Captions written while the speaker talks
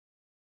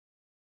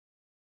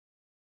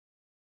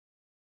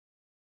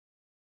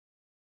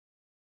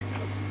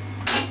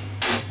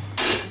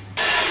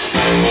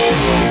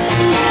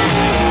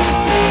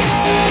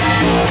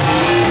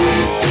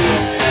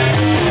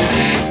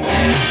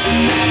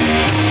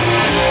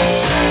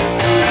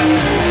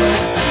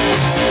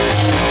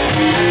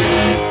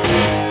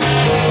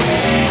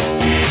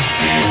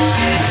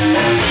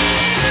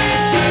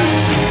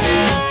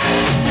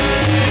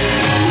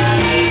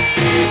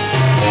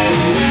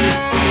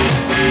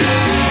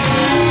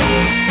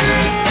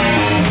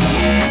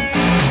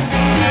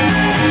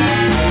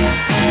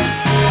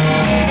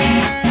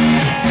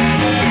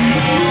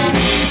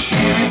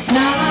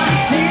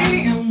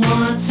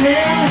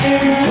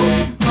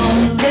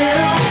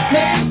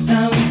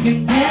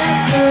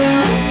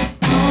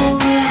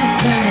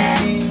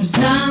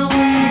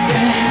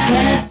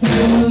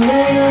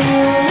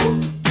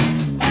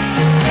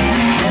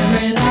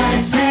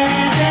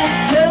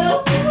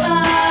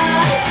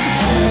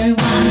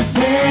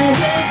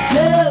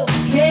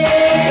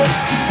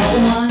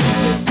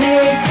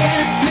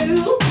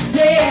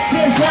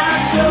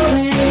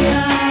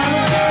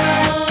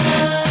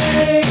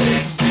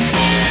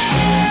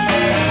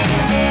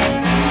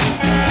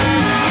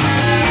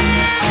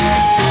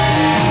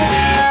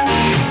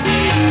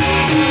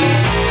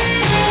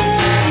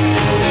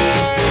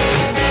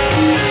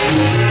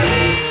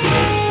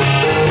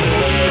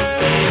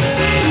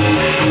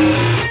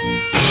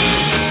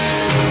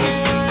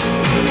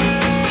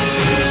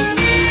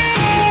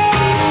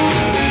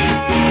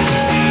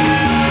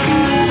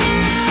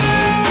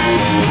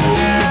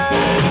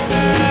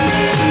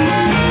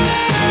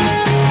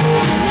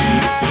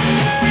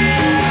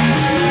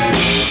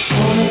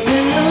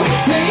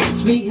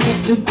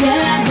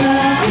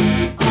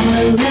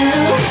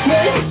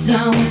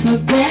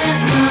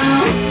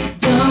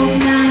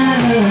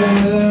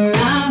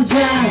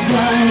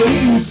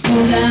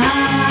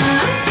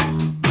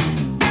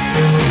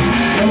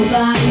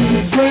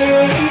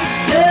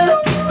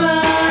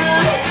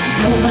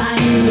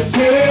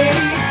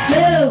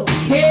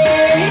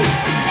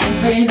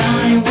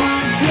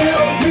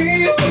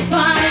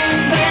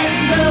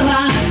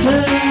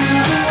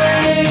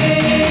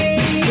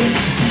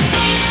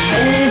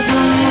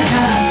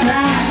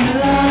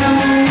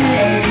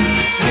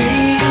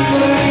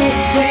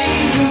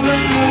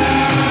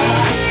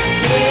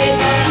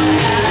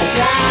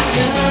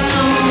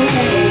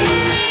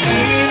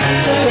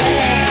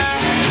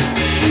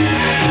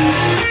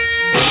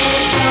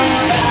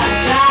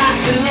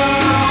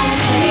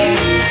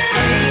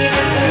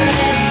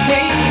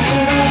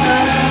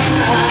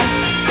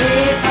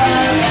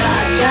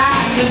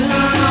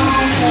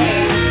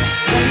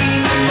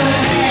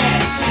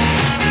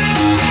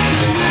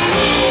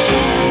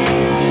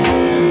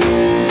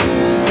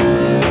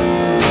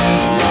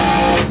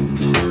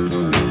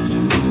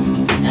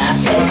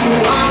said you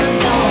wanna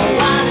know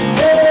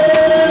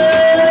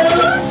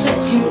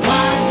said you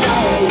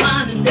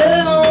wanna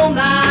know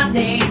my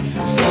name. I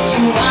said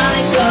you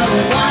wanna go,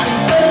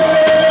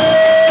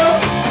 I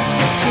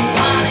said you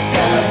wanna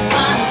go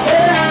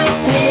out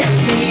with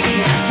me.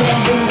 I said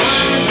you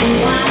wanna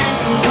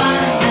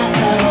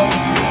know.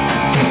 I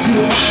said you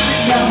wanna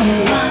know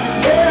my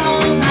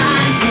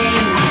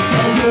name. I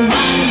said you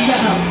wanna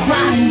know.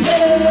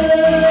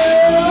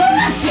 I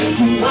said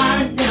you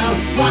wanna know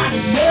my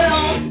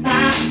name.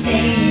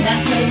 I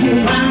said you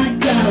wanna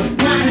go,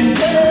 I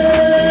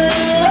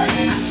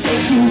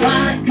said you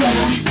wanna go.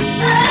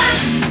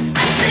 I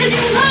said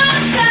you wanna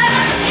go.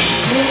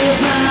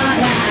 But I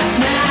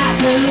tried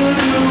to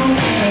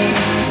remain,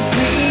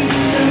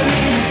 breathing the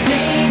rest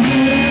in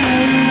you.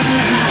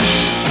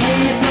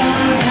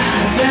 But I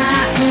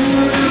tried to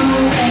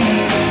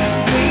remain,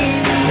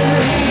 breathing the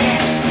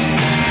rest.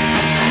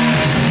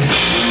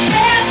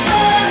 But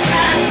I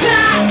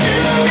tried to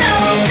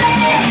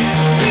remain,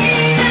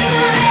 breathing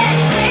the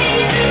rest in you.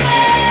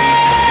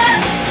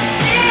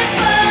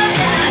 But I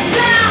tried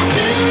to remain,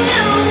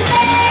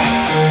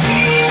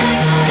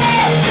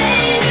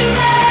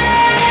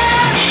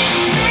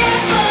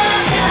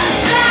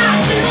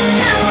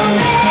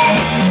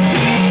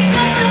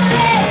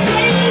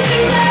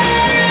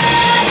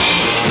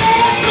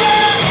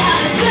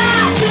 breathing the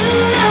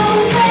rest in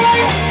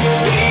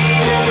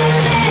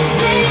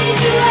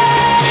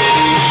you.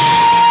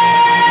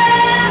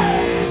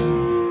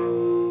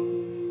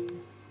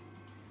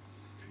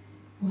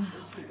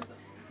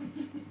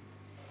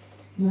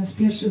 Nasz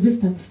pierwszy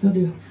występ w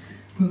studiu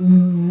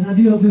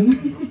radiowym.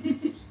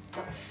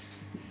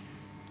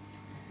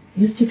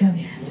 Jest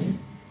ciekawie.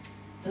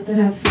 To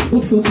teraz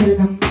utwór, który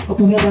nam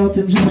opowiada o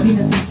tym, że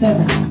robimy tę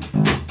scenę.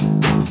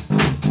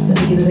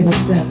 Wtedy, kiedy tego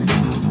chcemy.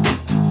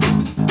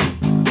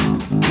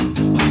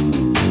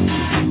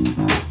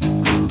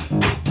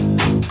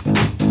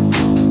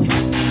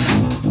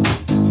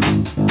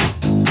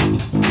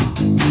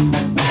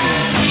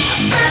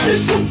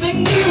 There's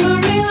something new I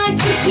really like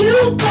to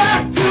do,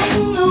 but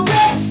don't know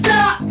where to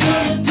start.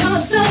 Gonna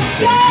just don't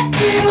scare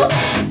you.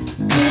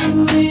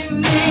 Believe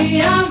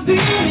me, I've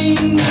been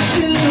in the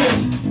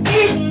shoes,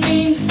 eating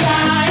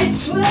inside,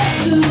 sweat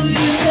to you.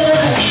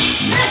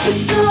 Life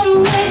is not a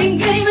waiting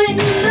game, and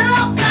you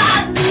know I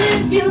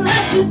live your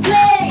life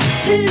today,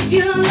 live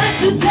your life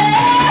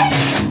today.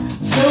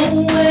 So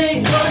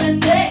wait for the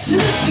next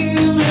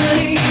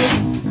opportunity,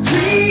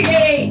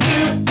 create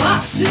your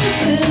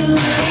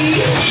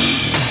possibilities.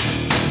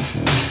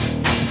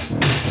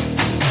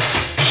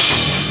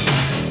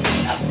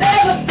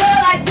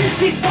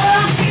 Before I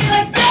feel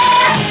like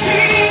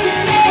dancing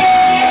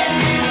again,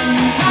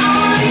 I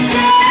wanna be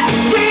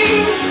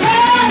dancing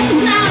all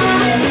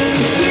night.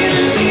 To hear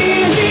the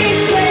music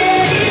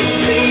playing,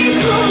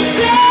 people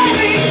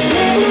staring,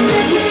 never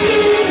let the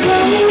feeling go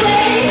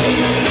away.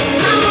 I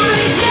wanna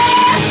be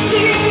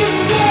dancing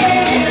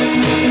again,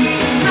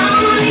 I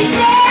wanna be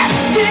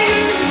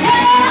dancing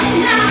all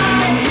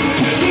night.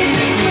 To hear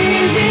the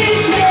music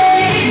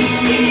playing,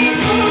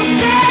 people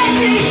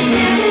staring,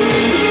 never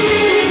let the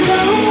feeling go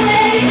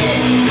away.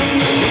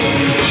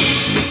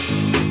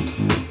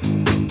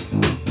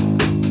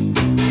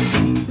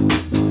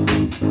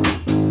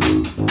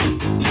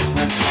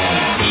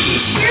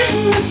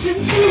 Listen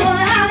to what I